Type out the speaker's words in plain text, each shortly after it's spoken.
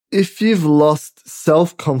If you've lost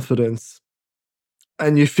self-confidence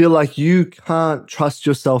and you feel like you can't trust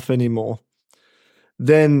yourself anymore,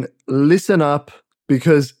 then listen up,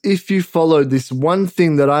 because if you follow this one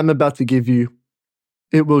thing that I'm about to give you,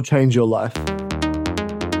 it will change your life.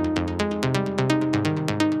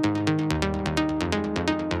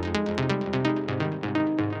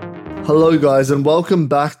 Hello guys, and welcome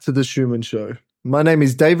back to The Schumann Show. My name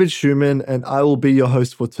is David Schumann and I will be your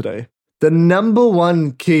host for today. The number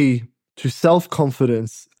one key to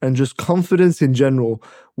self-confidence and just confidence in general,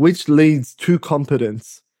 which leads to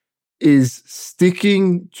competence, is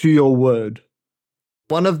sticking to your word.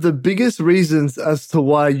 One of the biggest reasons as to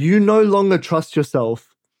why you no longer trust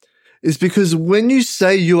yourself is because when you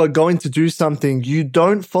say you are going to do something, you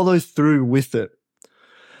don't follow through with it.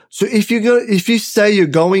 So if you say you're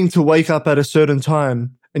going to wake up at a certain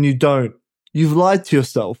time and you don't, you've lied to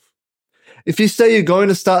yourself. If you say you're going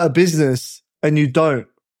to start a business and you don't,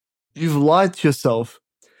 you've lied to yourself.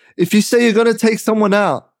 If you say you're going to take someone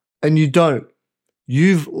out and you don't,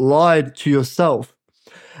 you've lied to yourself.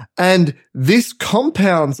 And this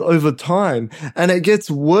compounds over time, and it gets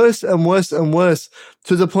worse and worse and worse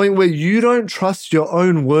to the point where you don't trust your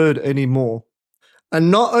own word anymore. And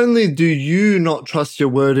not only do you not trust your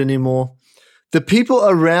word anymore, the people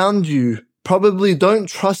around you probably don't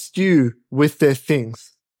trust you with their things.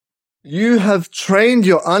 You have trained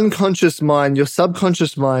your unconscious mind, your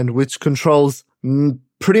subconscious mind, which controls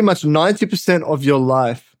pretty much 90% of your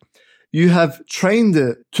life. You have trained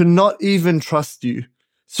it to not even trust you.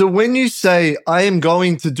 So when you say, I am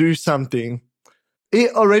going to do something,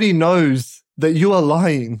 it already knows that you are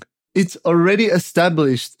lying. It's already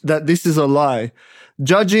established that this is a lie.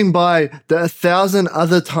 Judging by the 1,000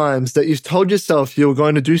 other times that you've told yourself you were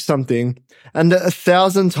going to do something and the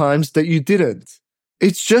 1,000 times that you didn't.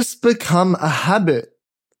 It's just become a habit.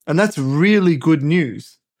 And that's really good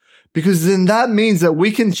news, because then that means that we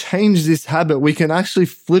can change this habit. We can actually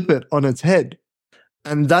flip it on its head.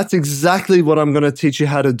 And that's exactly what I'm going to teach you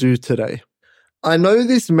how to do today. I know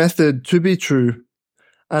this method to be true,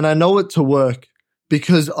 and I know it to work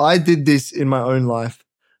because I did this in my own life.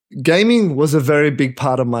 Gaming was a very big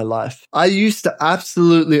part of my life. I used to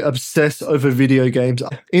absolutely obsess over video games.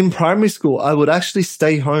 In primary school, I would actually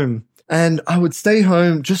stay home. And I would stay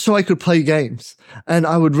home just so I could play games. And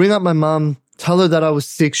I would ring up my mum, tell her that I was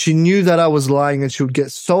sick. She knew that I was lying and she would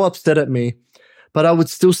get so upset at me. But I would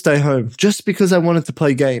still stay home just because I wanted to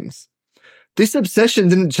play games. This obsession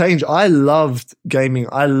didn't change. I loved gaming.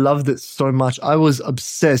 I loved it so much. I was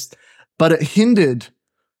obsessed. But it hindered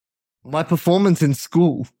my performance in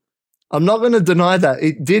school. I'm not going to deny that.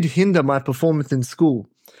 It did hinder my performance in school.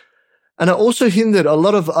 And it also hindered a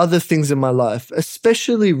lot of other things in my life,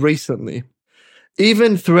 especially recently.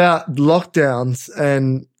 Even throughout lockdowns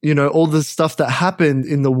and, all the stuff that happened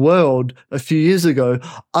in the world a few years ago,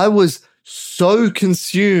 I was so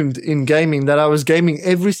consumed in gaming that I was gaming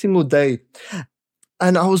every single day.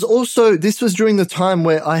 And this was during the time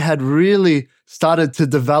where I had really started to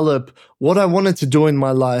develop what I wanted to do in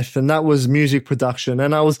my life, and that was music production.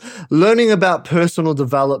 And I was learning about personal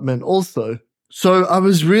development also. So I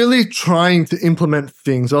was really trying to implement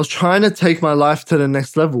things. I was trying to take my life to the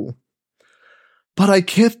next level. But I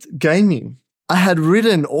kept gaming. I had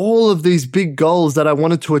written all of these big goals that I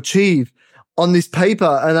wanted to achieve on this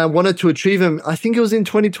paper, and I wanted to achieve them. I think it was in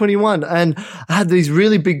 2021. And I had these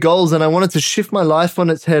really big goals and I wanted to shift my life on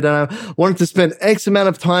its head. And I wanted to spend X amount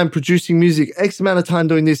of time producing music, X amount of time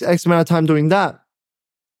doing this, X amount of time doing that.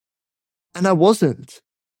 And I wasn't.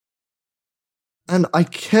 And I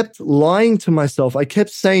kept lying to myself. I kept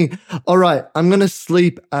saying, all right, I'm going to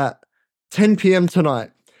sleep at 10 p.m.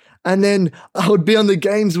 tonight. And then I would be on the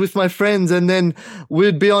games with my friends, and then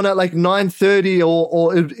we'd be on at like 9:30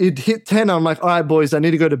 or it'd hit 10. I'm like, all right, boys, I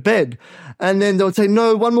need to go to bed. And then they would say,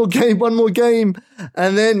 no, one more game.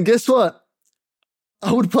 And then guess what?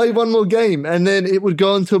 I would play one more game, and then it would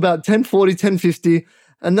go until about 10:40, 10:50.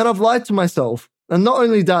 And then I've lied to myself. And not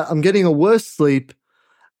only that, I'm getting a worse sleep.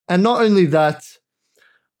 And not only that,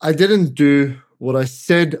 I didn't do what I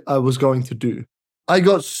said I was going to do. I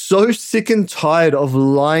got so sick and tired of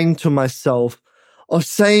lying to myself, of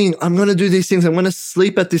saying, I'm going to do these things. I'm going to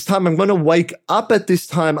sleep at this time. I'm going to wake up at this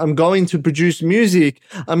time. I'm going to produce music.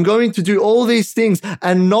 I'm going to do all these things,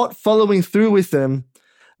 and not following through with them,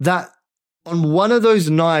 that on one of those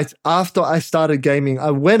nights after I started gaming,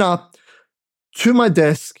 I went up to my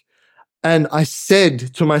desk and I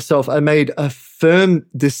said to myself, I made a firm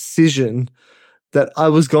decision that I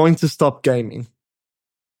was going to stop gaming.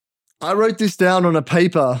 I wrote this down on a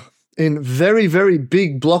paper in very, very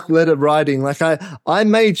big block letter writing. Like I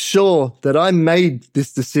made sure that I made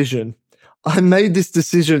this decision. I made this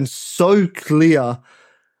decision so clear,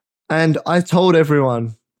 and I told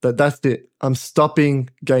everyone that that's it. I'm stopping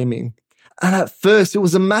gaming. And at first, it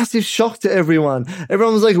was a massive shock to everyone.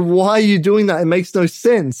 Everyone was like, why are you doing that? It makes no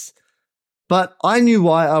sense. But I knew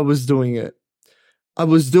why I was doing it. I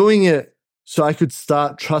was doing it so I could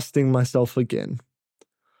start trusting myself again.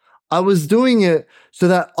 I was doing it so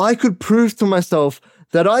that I could prove to myself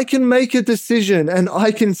that I can make a decision and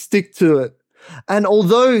I can stick to it. And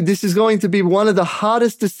although this is going to be one of the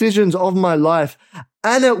hardest decisions of my life,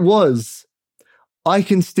 and it was, I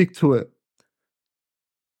can stick to it.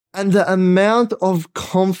 And the amount of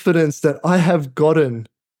confidence that I have gotten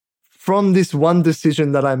from this one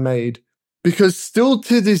decision that I made, because still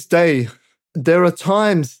to this day, there are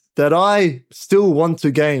times that I still want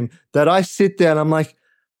to game, that I sit there and I'm like,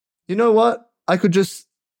 you know what? I could just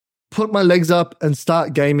put my legs up and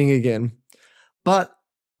start gaming again. But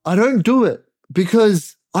I don't do it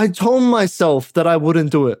because I told myself that I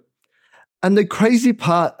wouldn't do it. And the crazy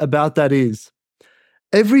part about that is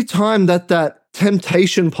every time that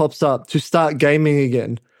temptation pops up to start gaming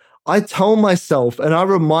again, I tell myself and I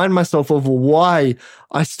remind myself of why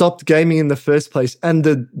I stopped gaming in the first place and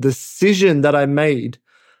the decision that I made.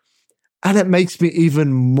 And it makes me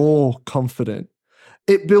even more confident.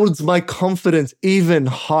 It builds my confidence even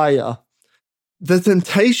higher. The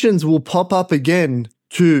temptations will pop up again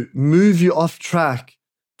to move you off track,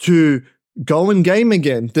 to go and game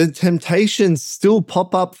again. The temptations still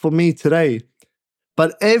pop up for me today.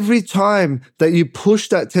 But every time that you push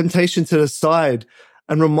that temptation to the side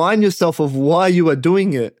and remind yourself of why you are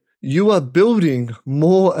doing it, you are building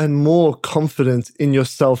more and more confidence in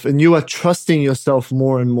yourself and you are trusting yourself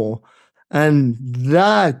more and more. And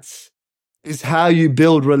that is how you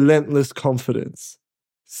build relentless confidence.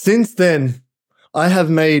 Since then, I have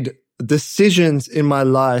made decisions in my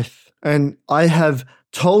life and I have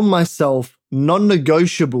told myself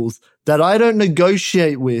non-negotiables that I don't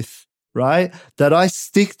negotiate with, right? That I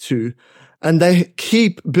stick to, and they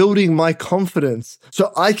keep building my confidence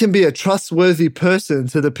so I can be a trustworthy person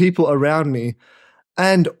to the people around me.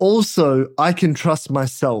 And also I can trust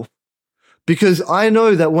myself because I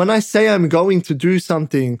know that when I say I'm going to do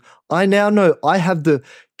something, I now know I have the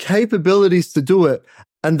capabilities to do it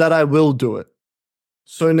and that I will do it.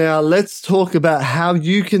 So now let's talk about how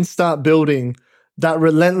you can start building that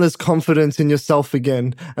relentless confidence in yourself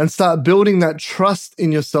again and start building that trust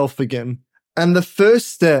in yourself again. And the first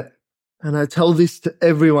step, and I tell this to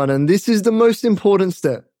everyone, and this is the most important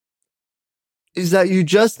step, is that you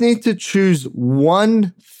just need to choose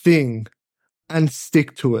one thing and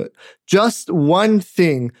stick to it. Just one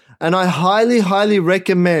thing. And I highly, highly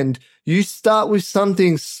recommend you start with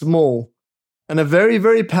something small. And a very,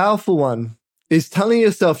 very powerful one is telling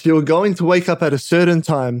yourself you're going to wake up at a certain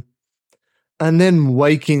time and then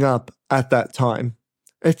waking up at that time.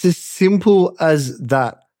 It's as simple as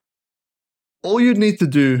that. All you need to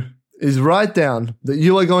do is write down that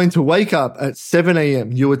you are going to wake up at 7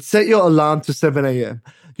 a.m. You would set your alarm to 7 a.m.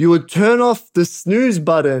 You would turn off the snooze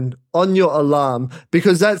button on your alarm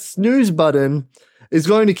because that snooze button is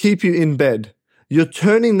going to keep you in bed. You're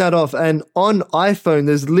turning that off, and on iPhone,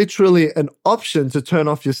 there's literally an option to turn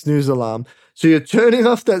off your snooze alarm. So you're turning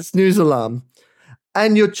off that snooze alarm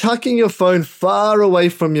and you're chucking your phone far away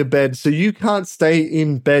from your bed so you can't stay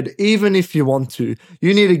in bed even if you want to.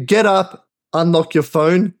 You need to get up, unlock your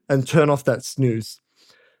phone, and turn off that snooze.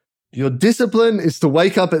 Your discipline is to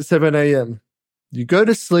wake up at 7 a.m. You go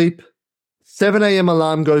to sleep, 7 a.m.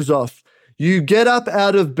 alarm goes off. You get up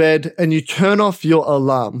out of bed and you turn off your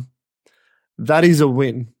alarm. That is a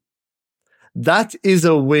win. That is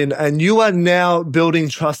a win. And you are now building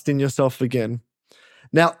trust in yourself again.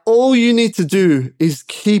 Now, all you need to do is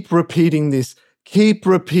keep repeating this. Keep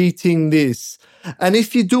repeating this. And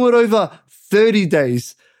if you do it over 30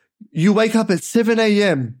 days, you wake up at 7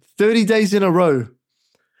 a.m., 30 days in a row.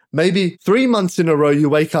 Maybe 3 months in a row, you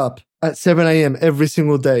wake up at 7 a.m. every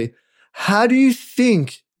single day. How do you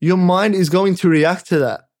think your mind is going to react to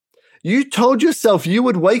that? You told yourself you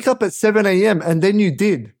would wake up at 7 a.m. and then you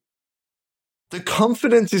did. The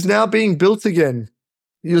confidence is now being built again.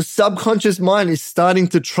 Your subconscious mind is starting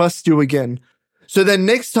to trust you again. So then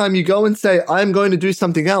next time you go and say, I'm going to do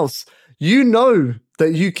something else, you know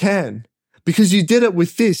that you can because you did it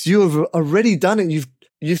with this. You have already done it.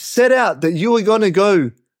 You've set out that you were going to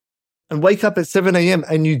go and wake up at 7 a.m.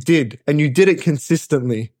 and you did it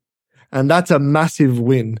consistently. And that's a massive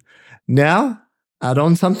win. Now, add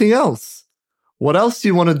on something else. What else do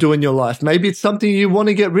you want to do in your life? Maybe it's something you want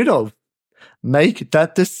to get rid of. Make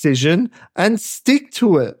that decision and stick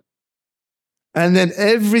to it. And then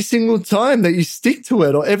every single time that you stick to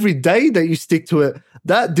it or every day that you stick to it,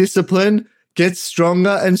 that discipline gets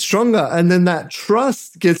stronger and stronger. And then that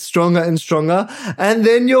trust gets stronger and stronger. And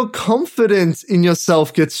then your confidence in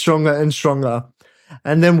yourself gets stronger and stronger.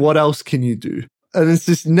 And then what else can you do? And it's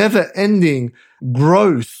this never ending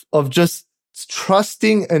growth of just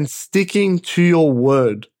trusting and sticking to your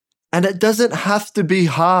word. And it doesn't have to be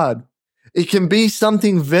hard. It can be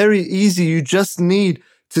something very easy. You just need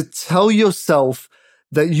to tell yourself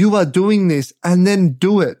that you are doing this and then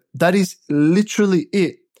do it. That is literally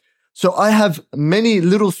it. So I have many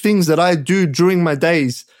little things that I do during my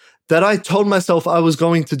days that I told myself I was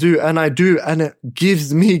going to do, and I do, and it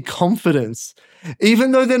gives me confidence.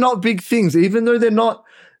 Even though they're not big things, even though they're not,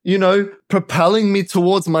 propelling me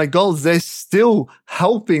towards my goals, they're still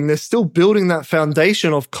helping. They're still building that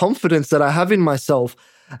foundation of confidence that I have in myself.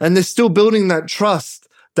 And they're still building that trust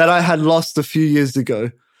that I had lost a few years ago.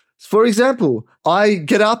 For example, I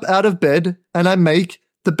get up out of bed and I make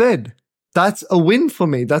the bed. That's a win for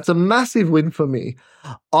me. That's a massive win for me.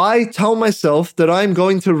 I tell myself that I'm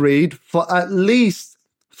going to read for at least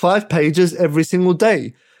 5 pages every single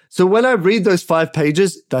day. So when I read those 5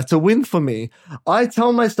 pages, that's a win for me. I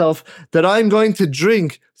tell myself that I'm going to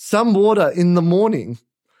drink some water in the morning.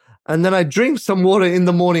 And then I drink some water in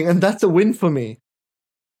the morning, and that's a win for me.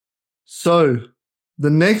 So the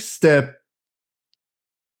next step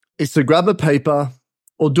is to grab a paper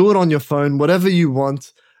or do it on your phone, whatever you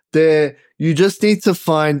want. You just need to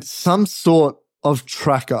find some sort of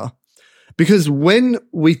tracker. Because when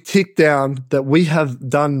we tick down that we have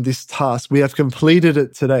done this task, we have completed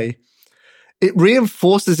it today, it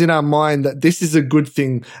reinforces in our mind that this is a good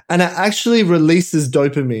thing, and it actually releases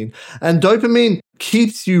dopamine. And dopamine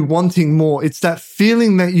keeps you wanting more. It's that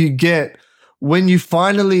feeling that you get when you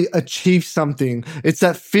finally achieve something. It's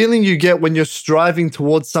that feeling you get when you're striving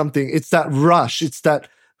towards something. It's that rush. It's that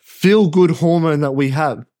feel-good hormone that we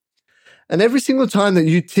have. And every single time that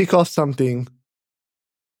you tick off something,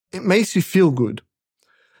 it makes you feel good.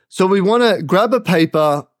 So we want to grab a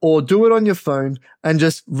paper or do it on your phone and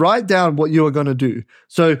just write down what you are going to do.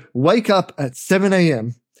 So wake up at 7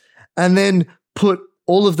 a.m. and then put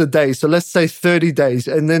all of the days. So let's say 30 days,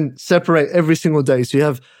 and then separate every single day. So you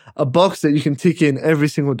have a box that you can tick in every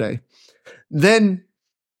single day. Then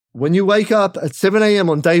when you wake up at 7 a.m.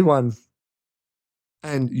 on day 1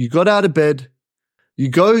 and you got out of bed, you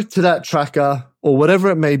go to that tracker or whatever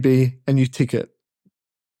it may be and you tick it.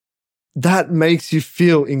 That makes you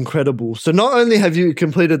feel incredible. So not only have you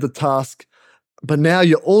completed the task, but now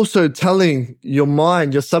you're also telling your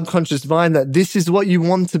mind, your subconscious mind, that this is what you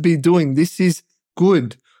want to be doing. This is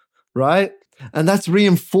good, right? And that's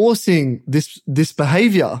reinforcing this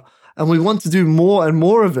behavior. And we want to do more and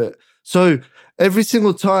more of it. So every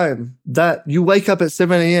single time that you wake up at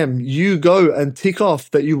 7 a.m., you go and tick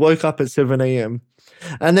off that you woke up at 7 a.m.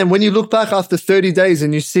 And then when you look back after 30 days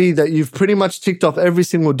and you see that you've pretty much ticked off every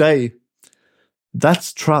single day,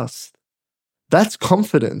 that's trust. That's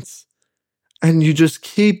confidence. And you just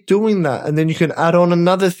keep doing that. And then you can add on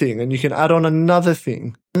another thing, and you can add on another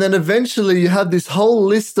thing. And then eventually you have this whole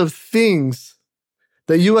list of things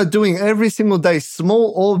that you are doing every single day,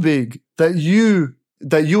 small or big, that you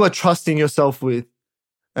are trusting yourself with.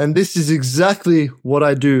 And this is exactly what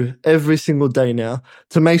I do every single day now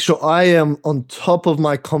to make sure I am on top of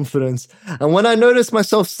my confidence. And when I notice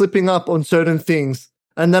myself slipping up on certain things,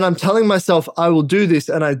 and then I'm telling myself I will do this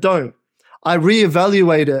and I don't, I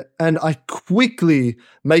reevaluate it and I quickly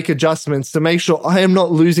make adjustments to make sure I am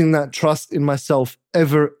not losing that trust in myself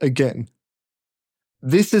ever again.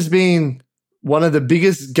 This has been one of the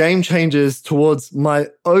biggest game changers towards my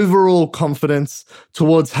overall confidence,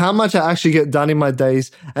 towards how much I actually get done in my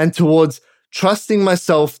days, and towards trusting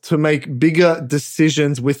myself to make bigger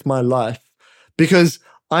decisions with my life. Because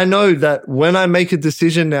I know that when I make a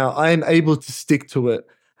decision now, I am able to stick to it.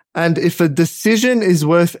 And if a decision is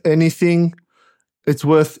worth anything, it's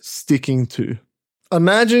worth sticking to.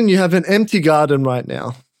 Imagine you have an empty garden right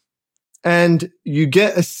now and you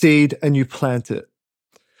get a seed and you plant it.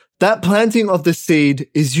 That planting of the seed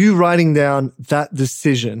is you writing down that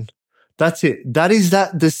decision. That's it. That is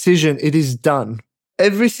that decision. It is done.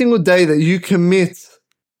 Every single day that you commit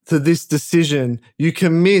to this decision, you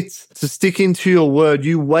commit to sticking to your word,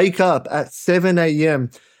 you wake up at 7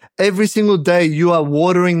 a.m. Every single day, you are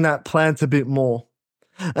watering that plant a bit more.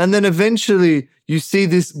 And then eventually you see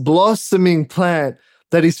this blossoming plant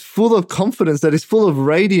that is full of confidence, that is full of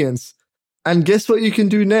radiance. And guess what you can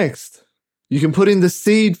do next? You can put in the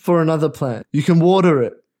seed for another plant. You can water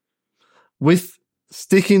it with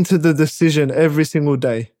sticking to the decision every single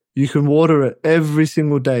day. You can water it every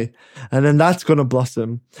single day. And then that's going to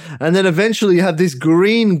blossom. And then eventually you have this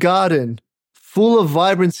green garden full of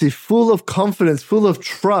vibrancy, full of confidence, full of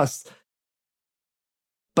trust.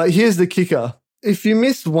 But here's the kicker. If you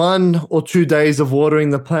miss 1 or 2 days of watering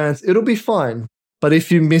the plants, it'll be fine. But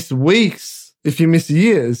if you miss weeks, if you miss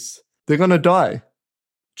years, they're going to die.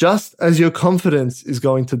 Just as your confidence is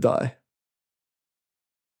going to die.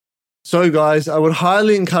 So guys, I would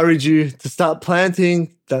highly encourage you to start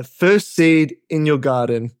planting that first seed in your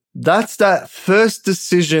garden. That's that first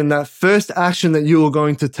decision, that first action that you are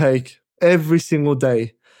going to take every single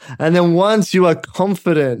day. And then once you are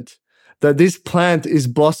confident that this plant is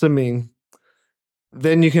blossoming,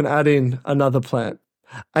 then you can add in another plant.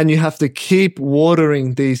 And you have to keep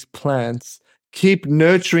watering these plants. Keep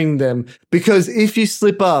nurturing them. Because if you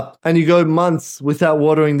slip up and you go months without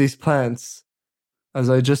watering these plants, as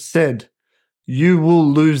I just said, you will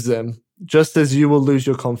lose them, just as you will lose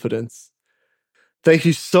your confidence. Thank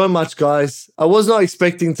you so much, guys. I was not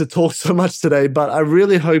expecting to talk so much today, but I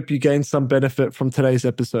really hope you gained some benefit from today's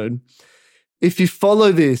episode. If you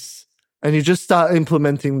follow this and you just start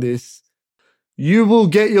implementing this, you will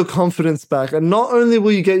get your confidence back. And not only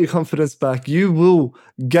will you get your confidence back, you will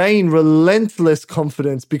gain relentless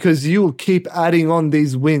confidence because you will keep adding on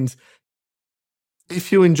these wins.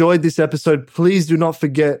 If you enjoyed this episode, please do not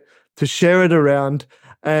forget to share it around.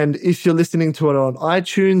 And if you're listening to it on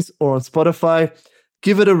iTunes or on Spotify,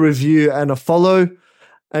 give it a review and a follow.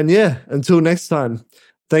 And yeah, until next time,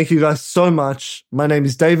 thank you guys so much. My name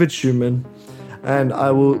is David Schumann, and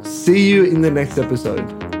I will see you in the next episode.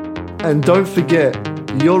 And don't forget,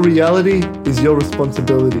 your reality is your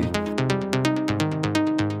responsibility.